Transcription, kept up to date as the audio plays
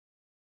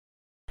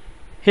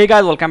Hey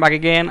guys, welcome back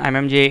again. I'm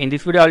MJ. In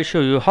this video I'll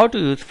show you how to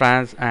use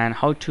Friends and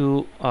how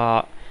to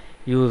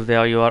use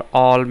your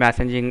all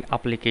messaging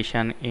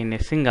application in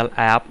a single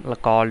app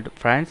called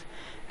Friends.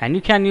 And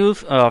you can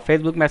use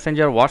Facebook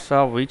Messenger,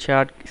 WhatsApp,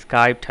 WeChat,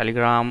 Skype,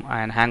 Telegram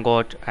and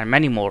Hangout and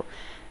many more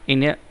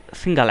in a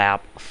single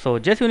app. So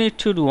just you need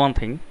to do one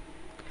thing.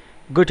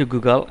 Go to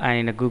Google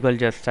and in Google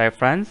just type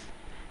Friends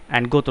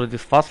and go through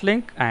this first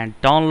link and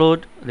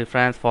download the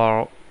Friends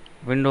for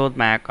Windows,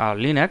 Mac or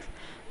Linux.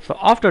 So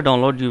after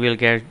download you will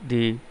get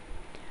the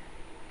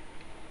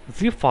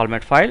zip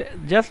format file.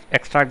 Just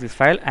extract this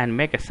file and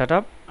make a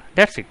setup.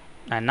 That's it.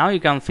 And now you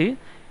can see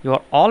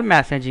your all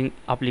messaging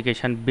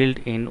application built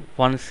in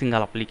one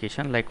single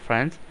application like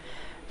Friends.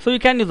 So you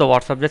can use the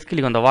WhatsApp. Just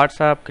click on the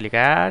WhatsApp, click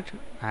add,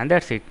 and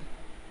that's it.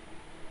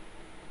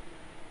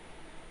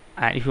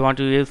 And if you want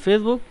to use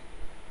Facebook,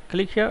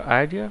 click here,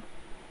 add here,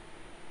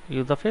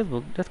 use the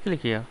Facebook, just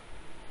click here.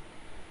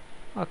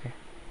 Okay,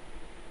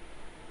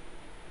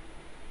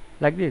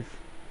 like this.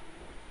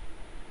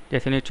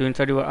 Just you need to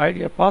insert your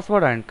ID,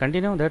 password and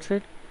continue. That's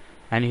it.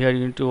 And here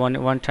you need to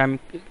one time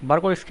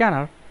barcode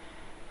scanner,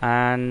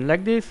 and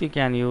like this you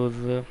can use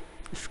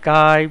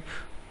Skype,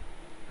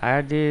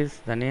 add this,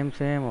 the name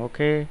same,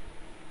 okay,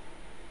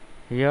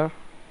 here,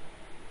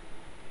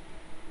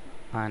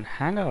 and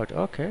Hangout.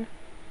 Okay,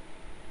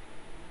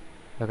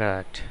 look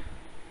at that.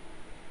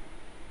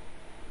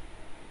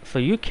 So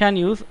you can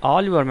use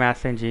all your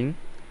messaging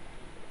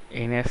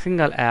in a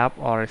single app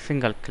or a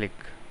single click.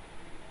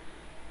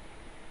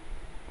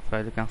 So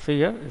as you can see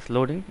here, it's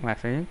loading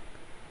messaging.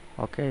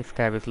 Okay,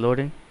 Skype is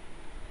loading,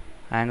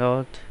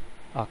 Hangout.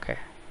 Okay,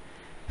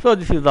 so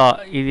this is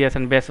the easiest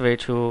and best way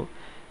to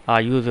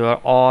use your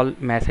all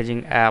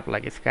messaging app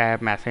like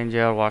Skype,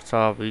 Messenger,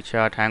 WhatsApp,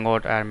 WeChat,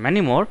 Hangout and many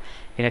more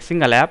in a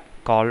single app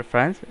called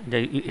Friends.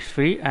 It's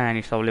free and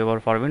it's available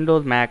for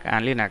Windows, Mac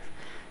and Linux.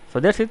 So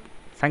that's it.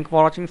 Thank you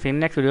for watching. See you in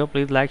next video.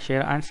 Please like,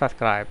 share and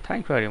subscribe.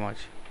 Thank you very much.